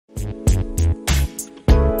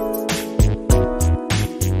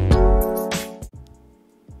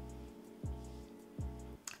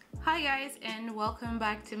Hi guys, and welcome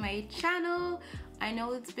back to my channel. I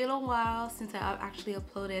know it's been a while since I've actually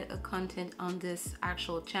uploaded a content on this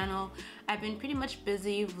actual channel. I've been pretty much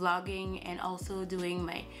busy vlogging and also doing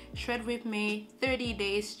my Shred With Me 30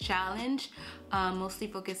 days challenge, mostly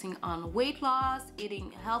focusing on weight loss,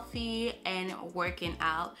 eating healthy, and working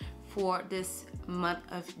out for this month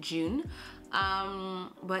of June.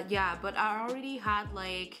 But I already had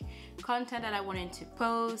like content that I wanted to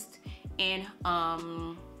post and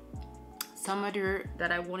some other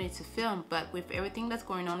that I wanted to film, but with everything that's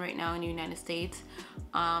going on right now in the United States,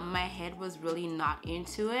 my head was really not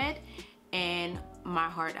into it, and my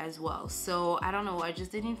heart as well. So I don't know, I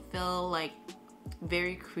just didn't feel like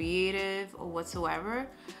very creative or whatsoever.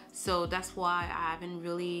 So that's why I haven't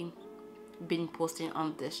really been posting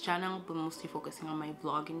on this channel, but mostly focusing on my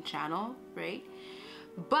vlogging channel, right?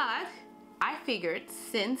 But I figured,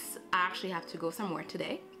 since I actually have to go somewhere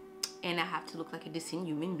today and I have to look like a decent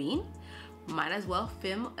human being, might as well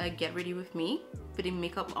film a get ready with me, putting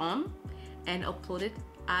makeup on, and upload it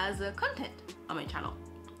as a content on my channel,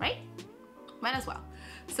 right? Might as well.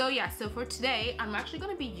 So yeah, so for today I'm actually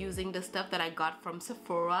gonna be using the stuff that I got from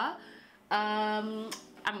Sephora. I'm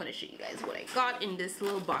gonna show you guys what I got in this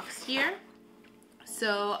little box here.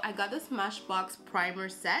 So I got the Smashbox primer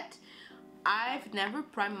set. I've never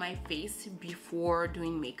primed my face before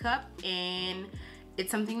doing makeup, and it's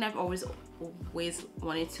something that I've always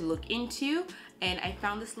wanted to look into, and I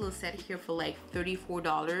found this little set here for like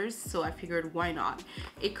 $34, so I figured why not.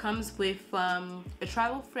 It comes with a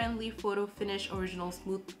travel-friendly photo finish original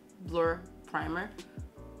smooth blur primer.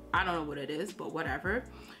 I don't know what it is, but whatever.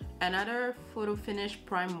 Another photo finish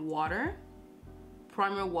primer water,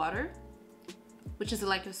 which is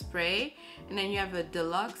like a spray, and then you have a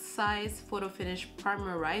deluxe size photo finish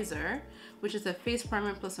primerizer, which is a face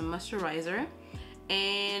primer plus a moisturizer.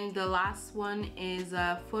 And the last one is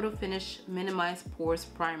a photo finish minimize pores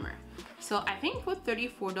primer. So I think for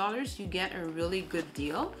 $34 you get a really good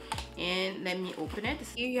deal. And let me open it.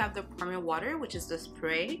 Here you have the primer water, which is the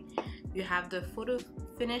spray. You have the photo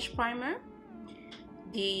finish primer,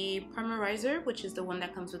 the primerizer, which is the one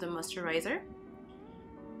that comes with the moisturizer,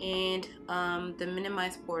 and the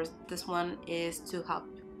minimize pores. This one is to help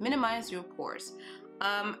minimize your pores.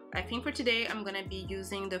 I think for today I'm gonna be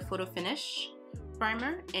using the photo finish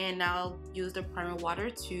primer, and I'll use the primer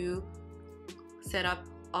water to set up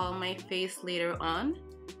all my face later on.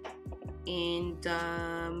 And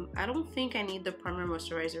I don't think I need the primer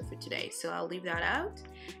moisturizer for today, so I'll leave that out.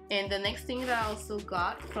 And the next thing that I also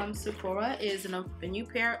got from Sephora is a new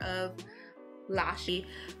pair of lashes,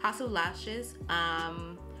 House of Lashes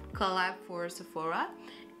collab for Sephora,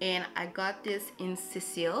 and I got this in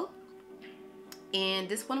Cecile, and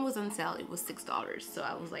this one was on sale. It was $6, so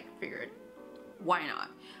I was like, figured why not.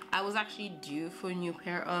 I was actually due for a new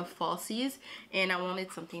pair of falsies, and I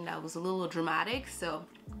wanted something that was a little dramatic, so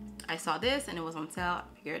I saw this and it was on sale. I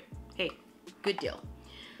figured, hey, good deal.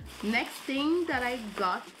 Next thing that I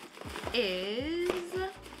got is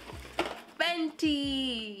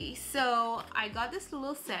Fenty. So I got this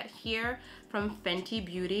little set here from Fenty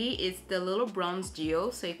Beauty. It's the little bronze duo,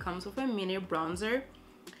 so it comes with a mini bronzer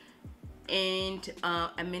and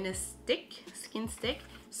a mini skin stick.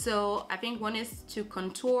 So I think one is to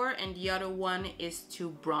contour and the other one is to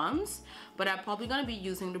bronze, but I'm probably gonna be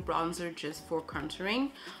using the bronzer just for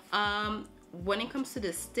contouring. When it comes to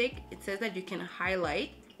the stick, it says that you can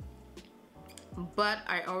highlight, but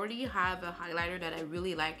I already have a highlighter that I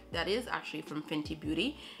really like that is actually from Fenty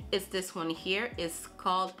Beauty. It's this one here. It's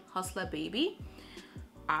called Hustler Baby.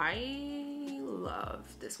 I love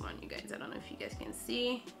this one, you guys. I don't know if you guys can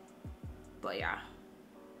see, but yeah,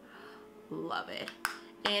 love it.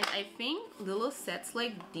 And I think little sets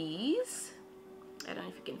like these, I don't know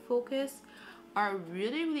if you can focus, are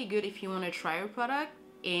really good if you want to try a product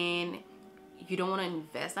and you don't want to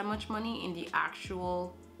invest that much money in the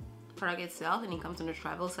actual product itself, and it comes in a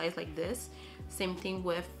travel size like this. Same thing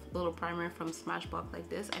with little primer from Smashbox like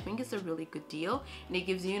this. I think it's a really good deal, and it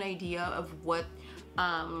gives you an idea of what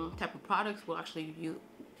type of products will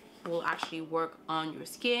actually work on your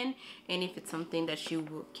skin, and if it's something that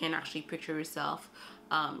you can actually picture yourself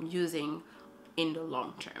using in the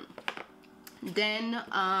long term. Then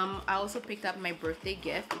I also picked up my birthday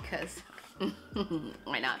gift because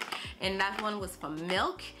why not? And that one was from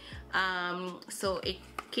Milk. So it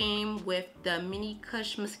came with the mini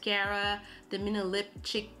Kush mascara, the mini lip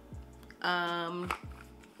chick, not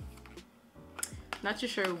too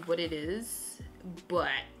sure what it is,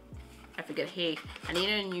 but I figured, hey, I need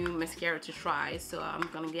a new mascara to try, so I'm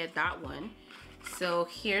gonna get that one. So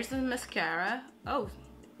here's the mascara. Oh,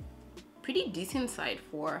 pretty decent size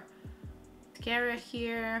for mascara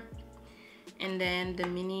here. And then the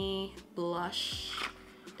mini blush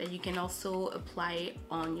that you can also apply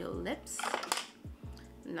on your lips.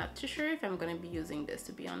 Not too sure if I'm gonna be using this,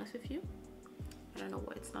 to be honest with you. I don't know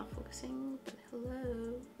why it's not focusing, but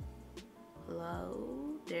hello.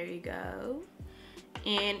 Hello, there you go.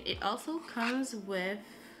 And it also comes with,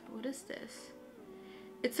 what is this?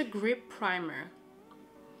 It's a grip primer.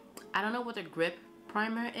 I don't know what a grip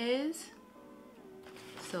primer is,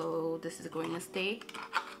 so this is going to stay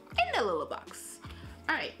in the little box.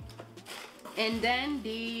 All right, and then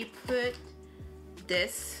they put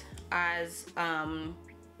this as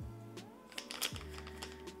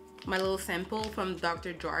my little sample from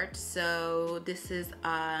Dr. Jart. So this is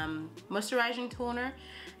moisturizing toner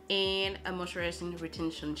and a moisturizing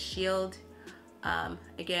retention shield.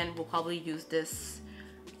 Again, we'll probably use this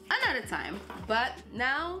another time, but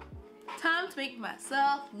now time to make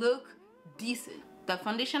myself look decent. The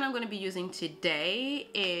foundation I'm going to be using today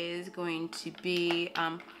is going to be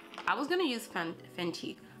I was going to use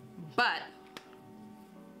Fenty, but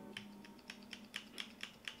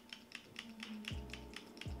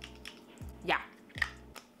yeah,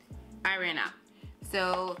 I ran out.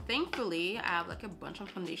 So thankfully I have like a bunch of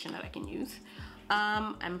foundation that I can use.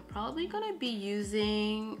 I'm probably gonna be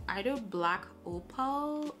using either Black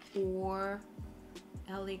Opal or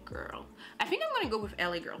LA Girl. I think I'm gonna go with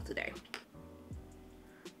LA Girl today.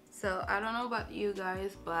 So I don't know about you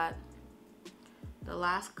guys, but the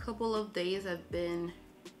last couple of days have been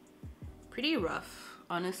pretty rough,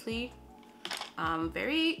 honestly.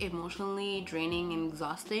 Very emotionally draining and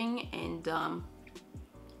exhausting, and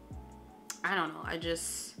I don't know, I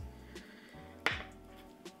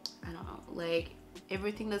don't know, like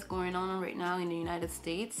everything that's going on right now in the United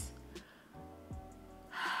States,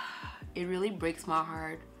 it really breaks my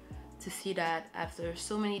heart to see that after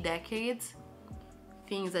so many decades,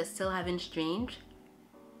 things that still haven't changed,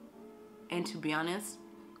 and to be honest,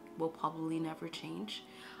 will probably never change.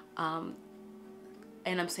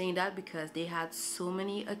 And I'm saying that because they had so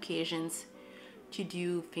many occasions to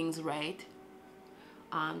do things right.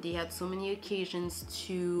 They had so many occasions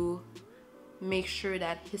to make sure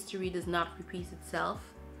that history does not repeat itself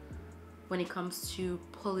when it comes to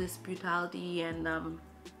police brutality and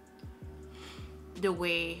the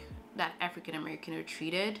way that African Americans are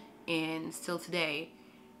treated. And still today,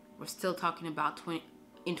 we're still talking about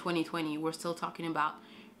in 2020, we're still talking about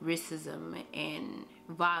racism and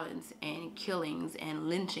violence and killings and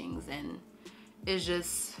lynchings, and it's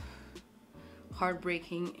just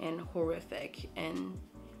heartbreaking and horrific. And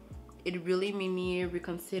it really made me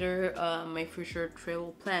reconsider my future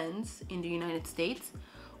travel plans in the United States.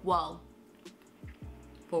 Well,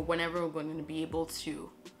 for whenever we're going to be able to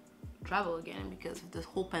travel again, because of this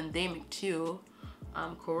whole pandemic too.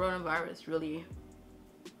 Coronavirus really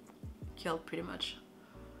killed pretty much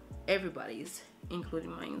everybody's,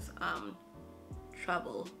 including mine's,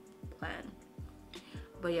 travel plan.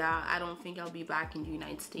 But yeah, I don't think I'll be back in the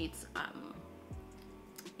United States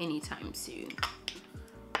anytime soon.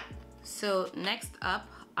 So next up,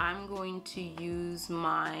 I'm going to use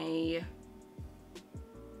my,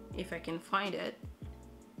 if I can find it,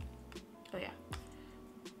 oh yeah.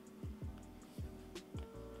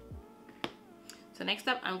 So next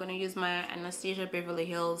up, I'm gonna use my Anastasia Beverly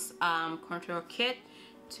Hills contour kit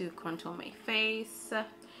to contour my face,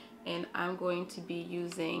 and I'm going to be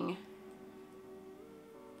using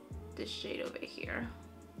this shade over here.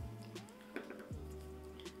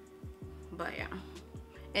 But yeah,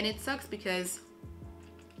 and it sucks because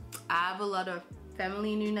I have a lot of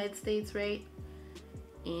family in the United States, right?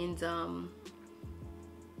 And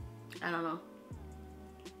I don't know.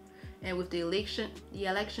 And with the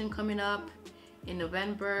election coming up in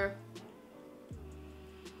November,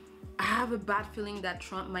 I have a bad feeling that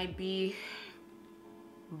Trump might be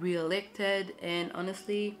re-elected, and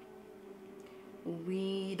honestly,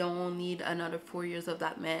 we don't need another 4 years of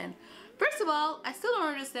that man. First of all, I still don't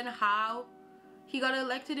understand how he got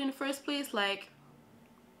elected in the first place. Like,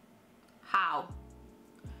 how?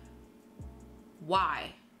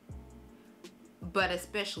 Why? But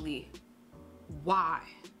especially, why?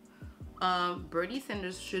 Bernie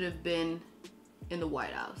Sanders should have been in the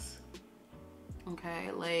White House.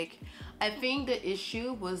 Okay, like, I think the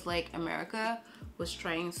issue was like America was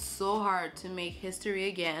trying so hard to make history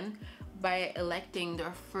again by electing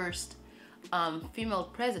their first female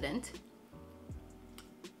president,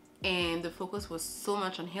 and the focus was so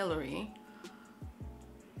much on Hillary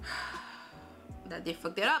that they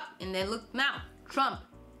fucked it up. And then look now, Trump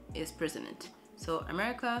is president. So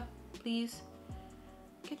America, please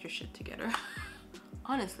get your shit together.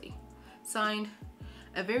 Honestly. Signed,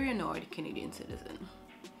 a very annoyed Canadian citizen.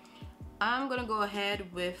 I'm gonna go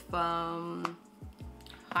ahead with highlighting.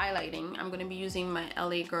 I'm gonna be using my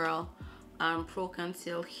LA Girl Pro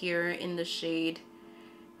Conceal here in the shade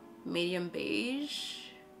medium beige.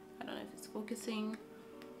 I don't know if it's focusing,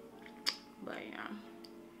 but yeah.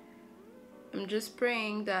 I'm just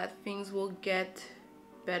praying that things will get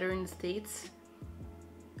better in the States,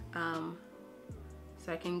 so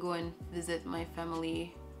I can go and visit my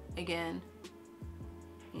family again.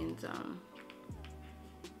 And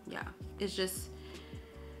yeah, it's just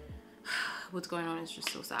what's going on is just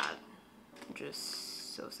so sad,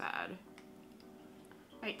 just so sad.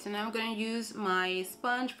 Alright, so now I'm gonna use my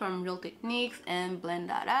sponge from Real Techniques and blend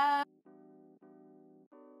that out.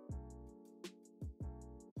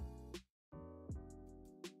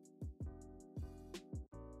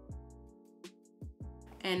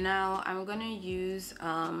 And now I'm gonna use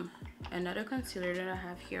another concealer that I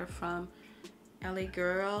have here from LA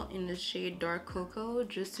Girl in the shade Dark Cocoa,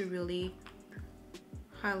 just to really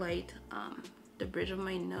highlight the bridge of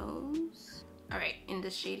my nose. All right, in the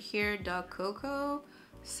shade here, Dark Cocoa.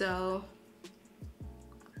 So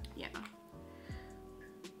yeah,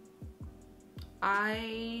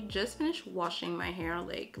 I just finished washing my hair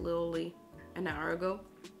like literally an hour ago,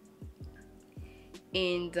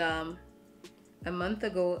 and a month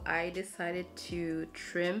ago I decided to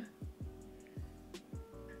trim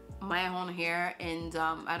my own hair, and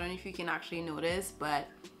I don't know if you can actually notice, but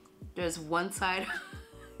there's one side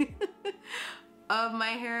of my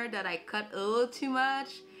hair that I cut a little too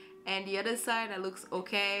much, and the other side that looks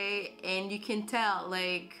okay. And you can tell,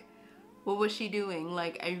 like, what was she doing?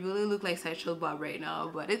 Like, I really look like Sideshow Bob right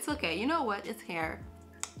now, but it's okay. You know what? It's hair.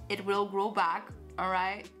 It will grow back, all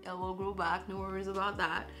right? It will grow back, no worries about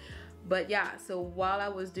that. But yeah, so while I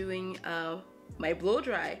was doing my blow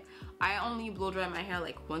dry, I only blow dry my hair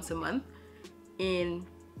like once a month, and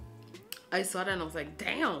I saw that and I was like,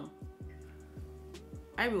 damn,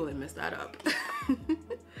 I really messed that up.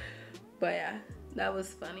 But yeah, that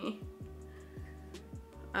was funny.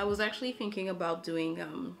 I was actually thinking about doing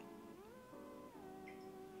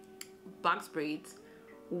box braids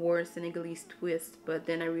or Senegalese twist, but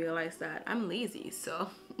then I realized that I'm lazy, so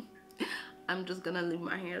I'm just gonna leave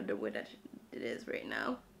my hair the way that it is right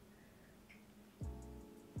now.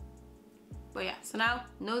 But yeah, so now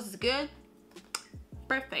nose is good,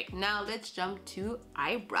 perfect. Now let's jump to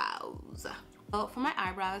eyebrows. So for my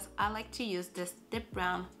eyebrows, I like to use this Dip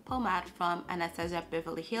Brown pomade from Anastasia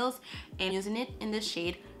Beverly Hills, and using it in the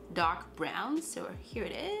shade Dark Brown. So here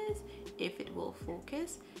it is. If it will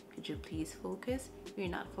focus, could you please focus? You're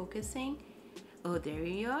not focusing. Oh, there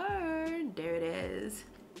you are. There it is.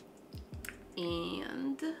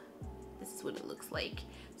 And this is what it looks like.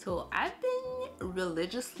 So I've been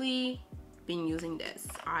religiously using this.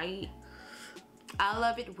 I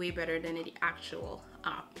love it way better than the actual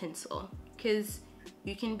pencil, because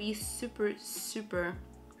you can be super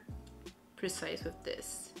precise with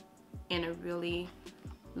this and a really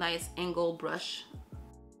nice angle brush.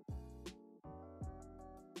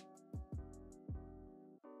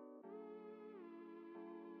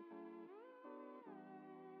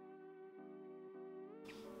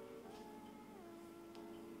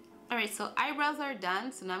 Alright, so eyebrows are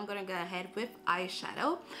done, so now I'm gonna go ahead with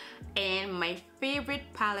eyeshadow. And my favorite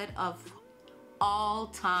palette of all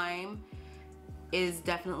time is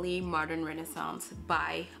definitely Modern Renaissance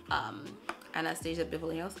by Anastasia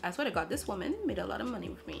Beverly Hills. I swear to God, this woman made a lot of money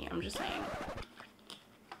with me. I'm just saying.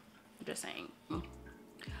 I'm just saying.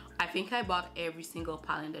 I think I bought every single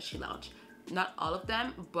palette that she launched. Not all of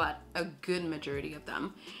them, but a good majority of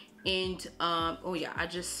them. And oh yeah,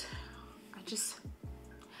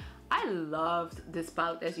 I loved this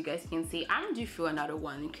palette. As you guys can see, I'm due for another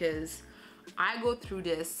one because I go through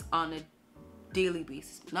this on a daily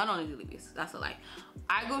basis. Not on a daily basis, that's a lie.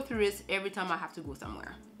 I go through this every time I have to go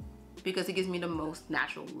somewhere because it gives me the most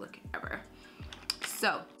natural look ever.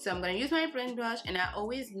 So I'm gonna use my blend brush, and I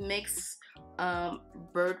always mix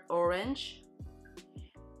burnt orange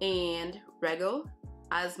and Rego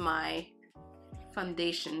as my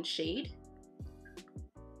foundation shade.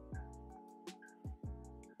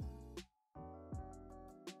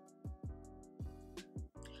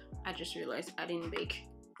 I just realized I didn't bake.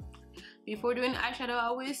 Before doing eyeshadow, I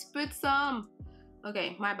always put some.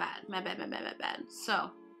 Okay, my bad.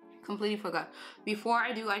 So, completely forgot. Before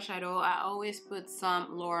I do eyeshadow, I always put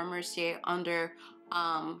some Laura Mercier under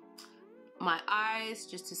my eyes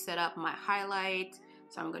just to set up my highlight.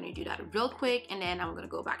 So I'm gonna do that real quick, and then I'm gonna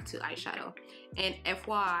go back to eyeshadow. And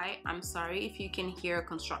FYI, I'm sorry if you can hear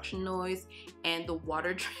construction noise and the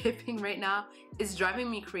water dripping right now. It's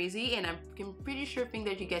driving me crazy, and I'm pretty sure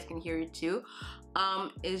that you guys can hear it too.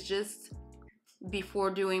 It's just before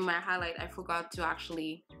doing my highlight, I forgot to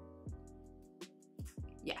actually,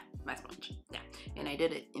 yeah, my sponge, yeah, and I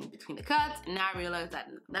did it in between the cuts, and now I realized that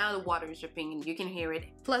now the water is dripping and you can hear it,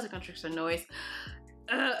 plus the construction noise.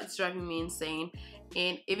 It's driving me insane.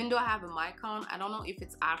 And even though I have a mic on, I don't know if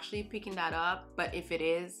it's actually picking that up, but if it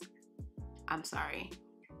is, I'm sorry.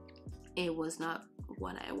 It was not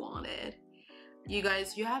what I wanted. You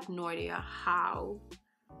guys, you have no idea how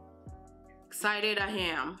excited I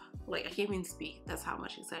am. Like, I can't even speak. That's how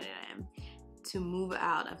much excited I am to move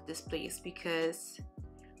out of this place, because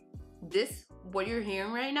this, what you're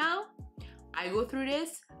hearing right now, I go through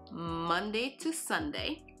this Monday to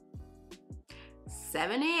Sunday,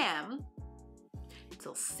 7 a.m.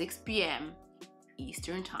 till 6 p.m.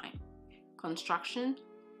 Eastern time. Construction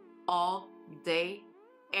all day,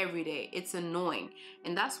 every day. It's annoying,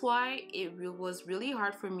 and that's why it was really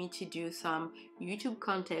hard for me to do some YouTube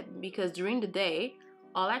content, because during the day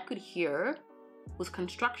all I could hear was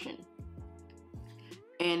construction.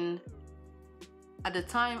 And at the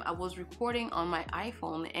time I was recording on my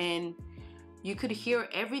iPhone and you could hear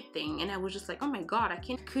everything, and I was just like, oh my god, I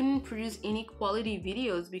couldn't produce any quality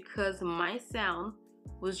videos because my sound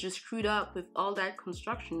was just screwed up with all that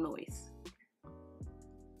construction noise.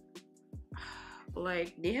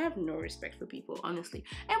 Like, they have no respect for people, honestly.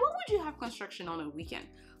 And what would you have construction on a weekend?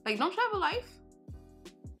 Like, don't you have a life?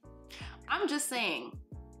 I'm just saying.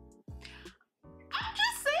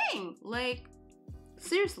 Like,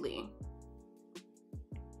 seriously.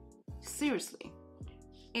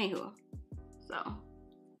 Anywho, so, oh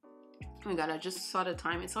my god, I just saw the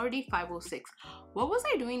time. It's already 5:06. What was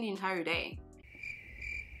I doing the entire day?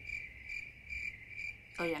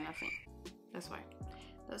 Oh yeah, nothing. That's why.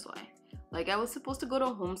 Like, I was supposed to go to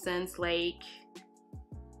HomeSense like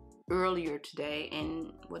earlier today,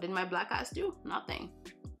 and what did my black ass do? Nothing.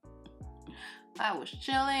 I was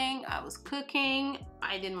chilling, I was cooking,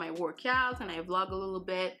 I did my workout, and I vlogged a little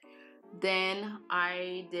bit. Then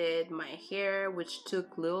I did my hair, which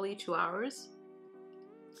took literally 2 hours.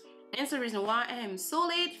 And it's the reason why I am so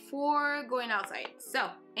late for going outside. So,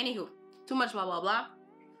 anywho, too much blah blah blah.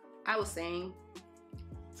 I was saying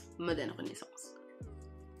modern renaissance.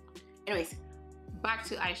 Anyways, back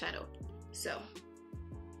to eyeshadow. So,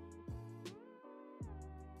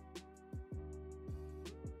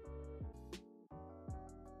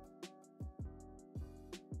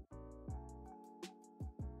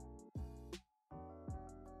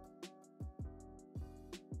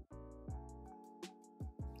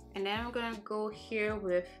 and then I'm gonna go here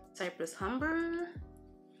with Cypress Humber,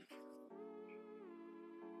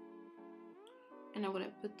 and I'm gonna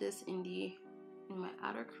put this in my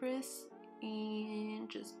outer crease and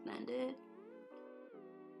just blend it.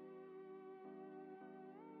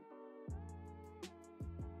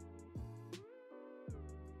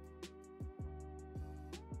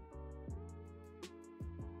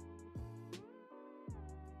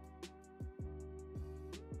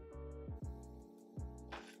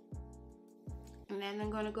 And then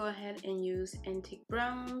I'm gonna go ahead and use Antique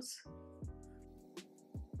Browns.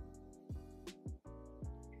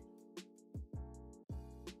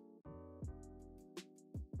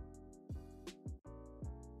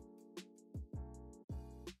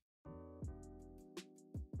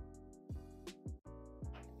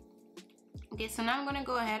 Okay, so now I'm gonna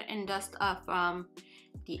go ahead and dust off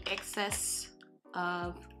the excess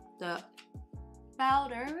of the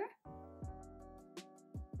powder.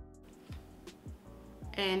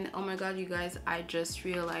 And oh my god, you guys, I just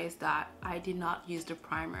realized that I did not use the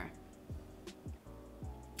primer,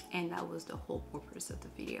 and that was the whole purpose of the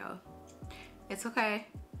video. It's okay,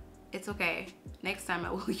 it's okay. Next time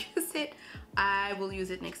I will use it. I will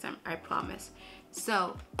use it next time, I promise.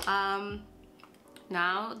 So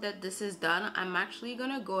now that this is done, I'm actually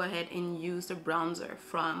gonna go ahead and use the bronzer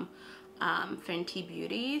from Fenty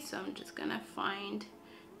Beauty. So I'm just gonna find,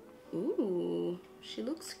 ooh, she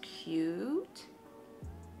looks cute.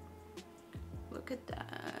 Look at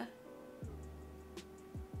that.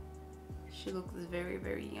 She looks very,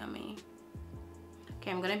 very yummy. Okay,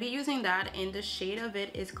 I'm gonna be using that, and the shade of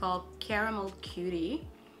it is called Caramel Cutie.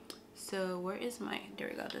 So where is my, there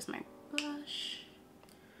we go, there's my blush.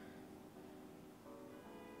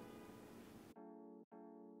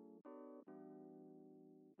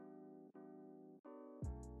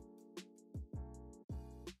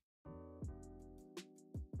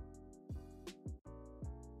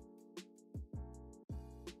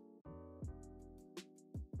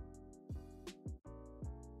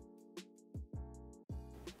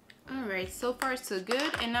 Alright, so far so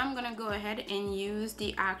good, and I'm gonna go ahead and use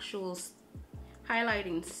the actual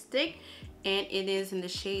highlighting stick, and it is in the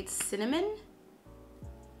shade Cinnamon.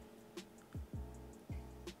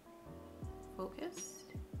 focus.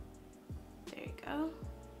 There you go.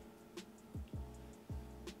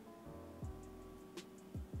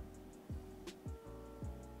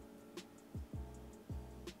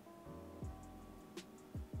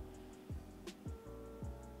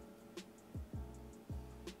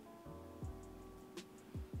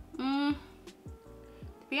 To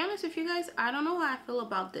be honest with you guys, I don't know how I feel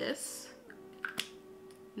about this.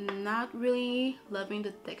 Not really loving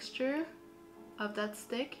the texture of that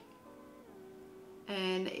stick,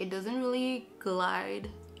 and it doesn't really glide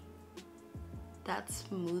that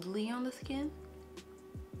smoothly on the skin.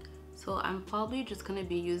 So I'm probably just gonna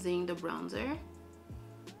be using the bronzer.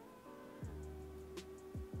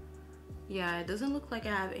 Yeah, it doesn't look like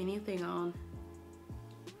I have anything on.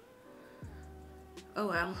 Oh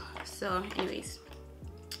well. So anyways,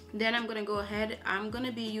 then I'm gonna go ahead, I'm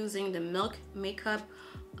gonna be using the Milk Makeup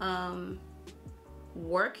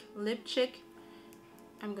Work Lipstick.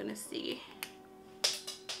 I'm gonna see,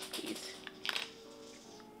 please.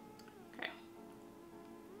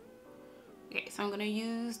 Okay, so I'm gonna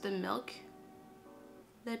use the Milk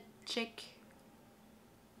Lipstick.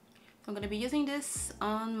 So I'm gonna be using this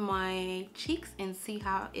on my cheeks and see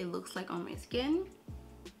how it looks like on my skin.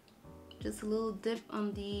 Just a little dip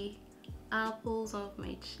on the apples of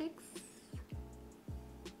my cheeks.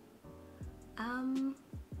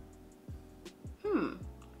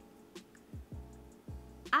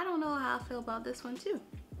 I don't know how I feel about this one too.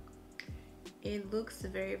 It looks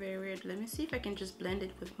very, very weird. Let me see if I can just blend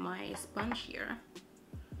it with my sponge here.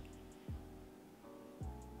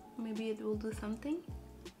 Maybe it will do something.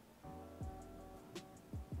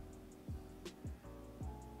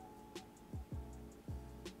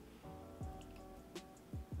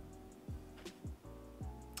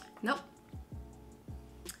 Nope.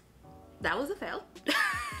 That was a fail.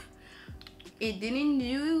 It didn't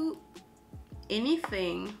do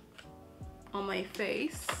anything on my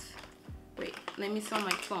face. Wait, let me see on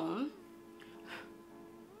my phone.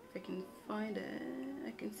 If I can find it,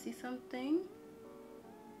 I can see something.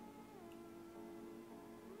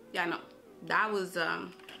 Yeah, no, that was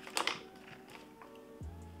didn't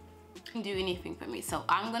do anything for me. So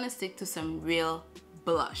I'm gonna stick to some real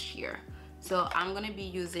blush here. So I'm gonna be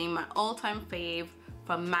using my all-time fave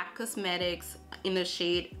from MAC Cosmetics in the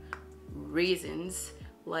shade Raisins.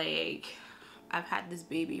 Like, I've had this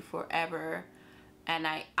baby forever and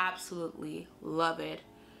I absolutely love it.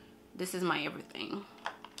 This is my everything.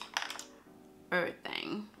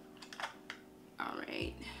 Everything. All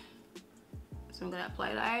right. So I'm gonna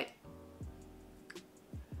apply that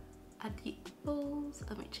at the apples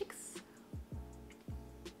of my cheeks.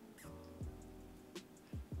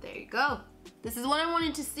 There you go. This is what I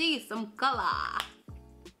wanted to see, some color.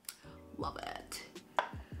 Love it.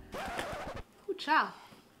 Ooh, child.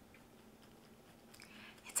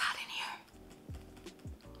 It's hot in here.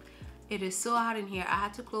 It is so hot in here. I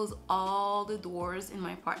had to close all the doors in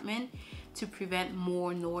my apartment to prevent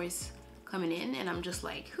more noise coming in, and I'm just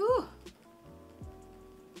like, whew.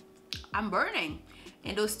 I'm burning.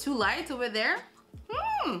 And those two lights over there,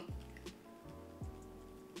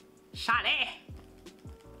 shot it.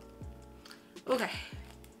 Okay,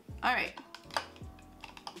 all right.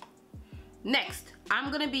 Next,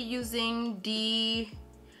 I'm gonna be using the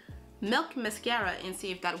Milk Mascara and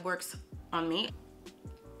see if that works on me.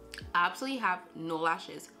 I absolutely have no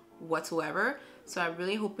lashes whatsoever, so I'm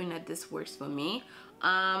really hoping that this works for me.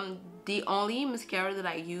 The only mascara that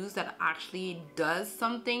I use that actually does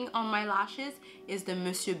something on my lashes is the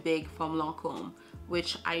Monsieur Big from Lancome,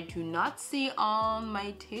 which I do not see on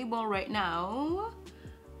my table right now.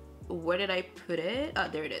 Where did I put it? Oh,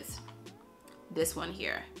 there it is. This one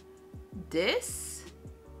here. This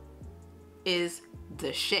is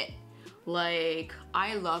the shit. Like,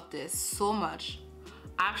 I love this so much.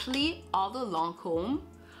 Actually, all the Lancome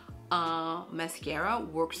mascara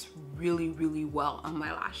works really, really well on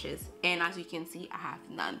my lashes. And as you can see, I have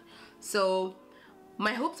none. So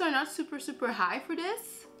my hopes are not super, super high for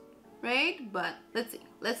this, right? But let's see.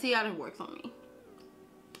 Let's see how it works on me.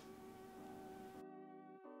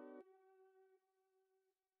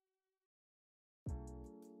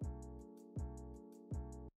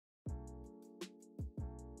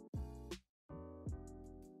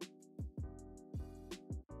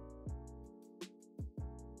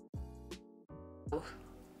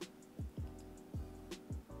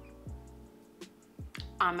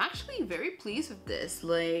 I'm actually very pleased with this.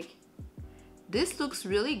 Like, this looks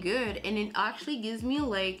really good, and it actually gives me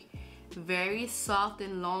like very soft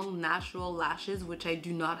and long natural lashes, which I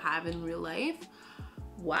do not have in real life.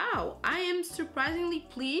 Wow, I am surprisingly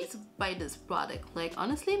pleased by this product. Like,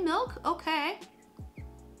 honestly, Milk, okay.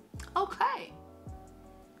 Okay.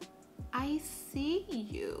 I see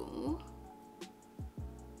you.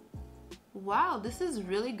 Wow, this is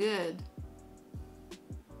really good.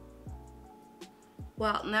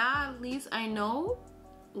 Well, now at least I know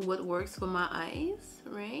what works for my eyes,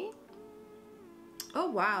 right? Oh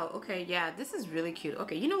wow, okay, yeah, this is really cute.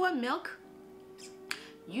 Okay, you know what, Milk?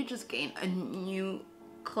 You just gained a new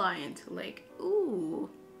client. Like, ooh.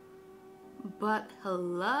 But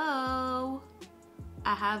hello.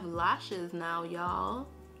 I have lashes now, y'all.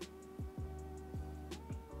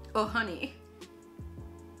 Oh, honey.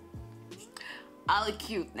 I look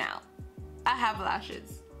cute now. I have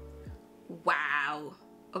lashes. Wow.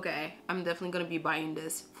 Okay, I'm definitely gonna be buying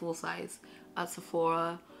this full size at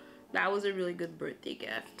Sephora. That was a really good birthday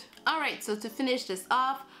gift. Alright, so to finish this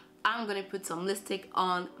off, I'm gonna put some lipstick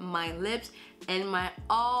on my lips, and my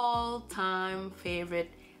all-time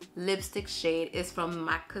favorite lipstick shade is from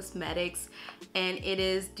MAC Cosmetics, and it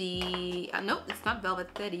is the nope, it's not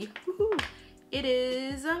Velvet Teddy. It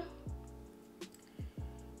is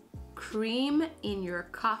Cream in Your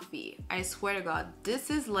Coffee. I swear to God, this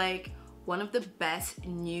is like one of the best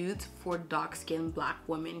nudes for dark-skinned black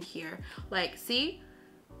women here. like, see,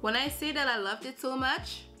 when I say that I loved it so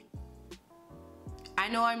much, I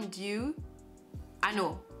know I'm due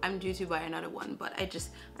to buy another one, but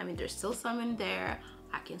I mean, there's still some in there.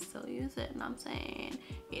 I can still use it, and I'm saying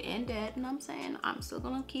it ain't dead, and I'm saying I'm still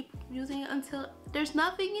gonna keep using it until there's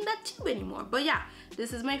nothing in that tube anymore. But yeah,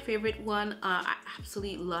 this is my favorite one. I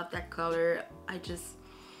absolutely love that color. I just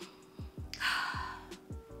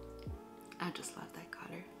love that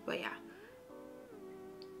color. But yeah.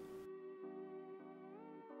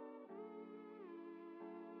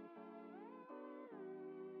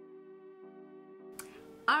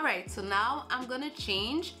 Alright, so now I'm gonna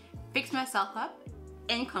change, fix myself up,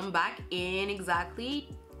 and come back in exactly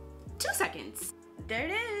 2 seconds. There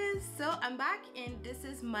it is. So I'm back, and this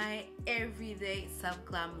is my everyday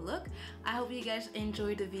self-glam look. I hope you guys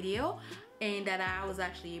enjoyed the video and that I was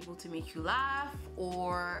actually able to make you laugh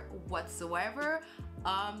or whatsoever.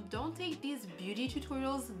 Don't take these beauty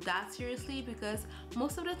tutorials that seriously, because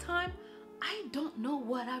most of the time I don't know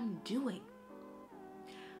what I'm doing.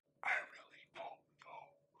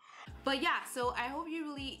 But yeah, so I hope you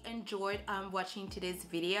really enjoyed watching today's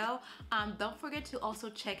video. Don't forget to also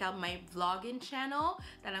check out my vlogging channel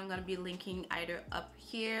that I'm gonna be linking either up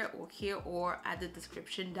here or at the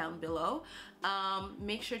description down below.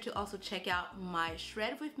 Make sure to also check out my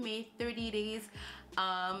Shred with Me 30 days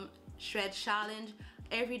shred challenge.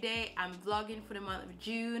 Every day I'm vlogging for the month of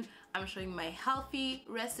June. I'm showing my healthy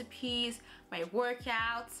recipes, my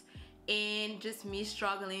workouts, and just me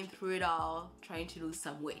struggling through it all, trying to lose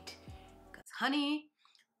some weight. Because honey,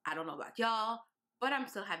 I don't know about y'all, but I'm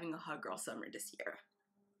still having a hot girl summer this year.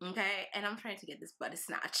 Okay? And I'm trying to get this body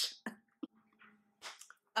snatch.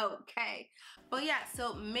 Okay, but yeah,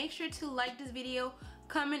 so make sure to like this video,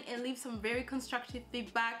 comment, and leave some very constructive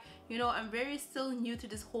feedback. You know, I'm still new to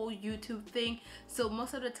this whole YouTube thing, so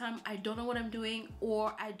most of the time I don't know what I'm doing,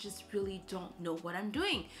 or I just really don't know what I'm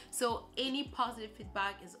doing. So any positive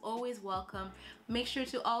feedback is always welcome. Make sure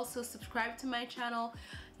to also subscribe to my channel,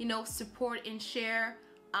 you know, support and share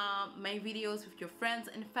my videos with your friends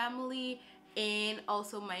and family, and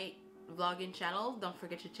also my vlogging channel. Don't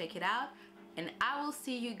forget to check it out. And I will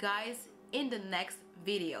see you guys in the next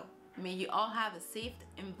video. May you all have a safe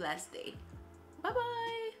and blessed day. Bye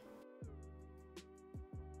bye.